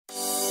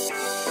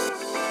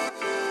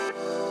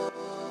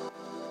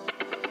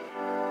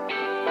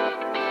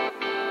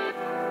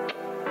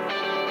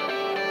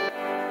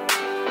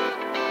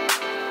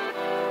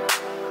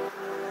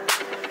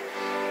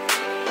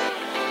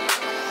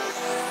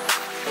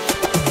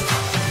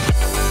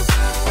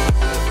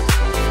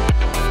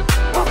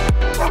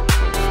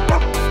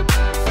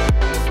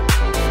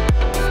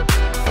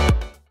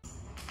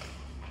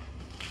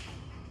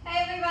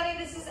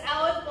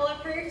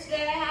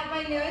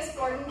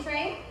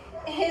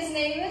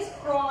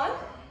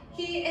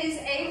He is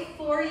a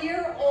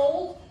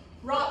 4-year-old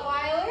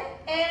Rottweiler,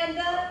 and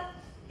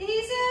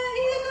he's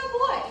a good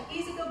boy.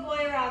 He's a good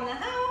boy around the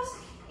house.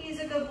 He's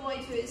a good boy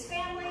to his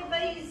family,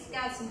 but he's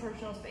got some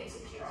personal space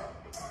issues.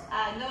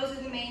 Those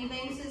are the main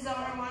things his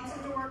owner wants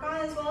him to work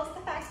on, as well as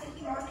the fact that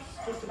he marks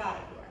just about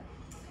everywhere.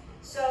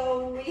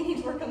 So we need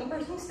to work on the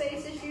personal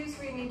space issues.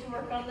 We need to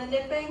work on the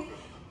nipping.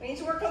 We need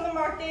to work on the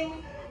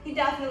marking. He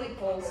definitely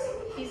pulls.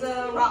 He's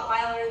a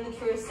Rottweiler in the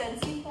truest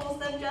sense. He pulls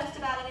them just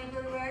about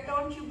everywhere,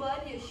 don't you,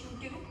 bud? Yes,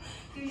 you do.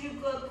 You're a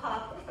good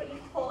papa, but you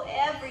pull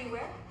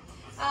everywhere.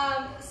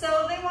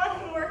 So they want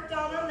him worked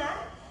on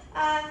that.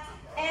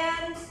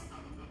 And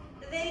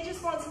they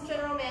just want some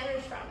general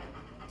manners from him.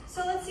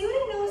 So let's see what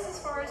he knows as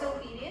far as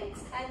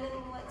obedience, and then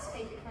let's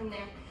take it from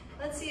there.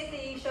 Let's see if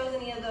he shows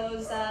any of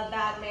those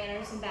bad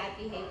manners and bad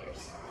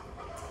behaviors.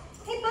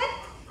 Hey, bud.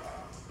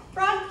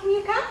 Bronn, can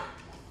you come?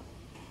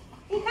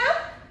 Can you come?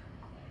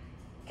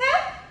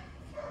 Come?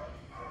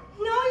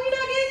 No, you're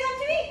not gonna come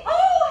to me?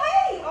 Oh,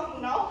 hey! Oh,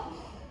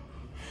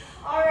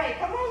 no. All right,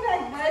 come on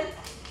then, bud.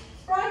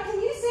 Bronn, can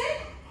you sit?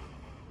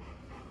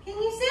 Can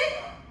you sit?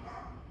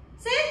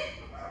 Sit?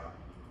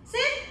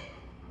 Sit?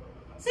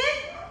 Sit?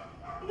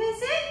 You gonna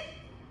sit?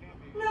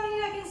 No,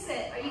 you're not gonna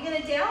sit. Are you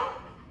gonna down?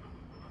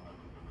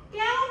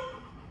 Down?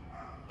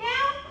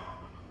 Down?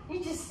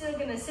 You're just still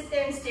gonna sit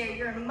there and stare.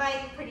 You're a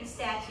mighty pretty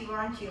statue,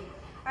 aren't you?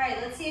 All right,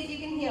 let's see if you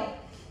can heel.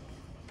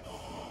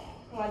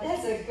 Oh,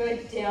 that's a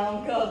good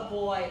down, good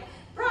boy.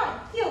 Bronn,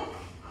 heel.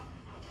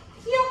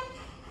 Heel.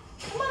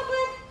 Come on,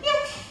 bud. Heel.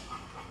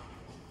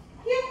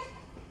 Heel.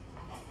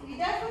 You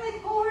definitely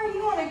pull where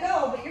you want to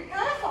go, but you're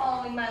kind of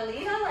following my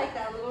lead. I like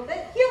that a little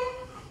bit. Heel.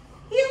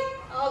 Heel.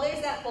 Oh,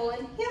 there's that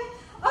pulling. Heel.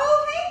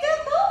 Oh, hey,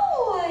 good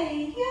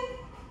boy. Heel.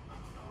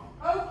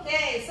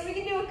 Okay, so we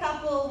can do a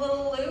couple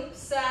little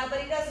loops, but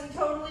he doesn't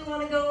totally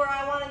want to go where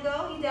I want to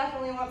go. He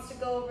definitely wants to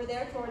go over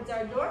there towards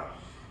our door.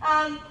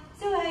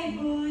 So hey,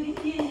 buddy,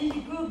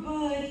 good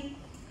buddy.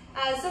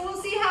 So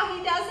we'll see how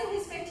he does in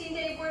his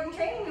 15-day board and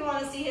training. We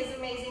want to see his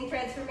amazing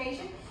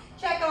transformation.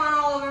 Check on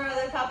all of our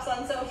other pups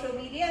on social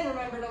media, and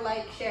remember to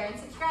like, share, and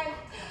subscribe.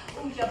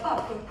 Who's your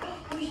papa?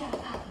 Who's your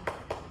papa?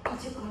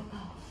 Who's your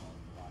papa?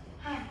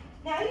 Hi,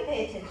 now you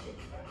pay attention.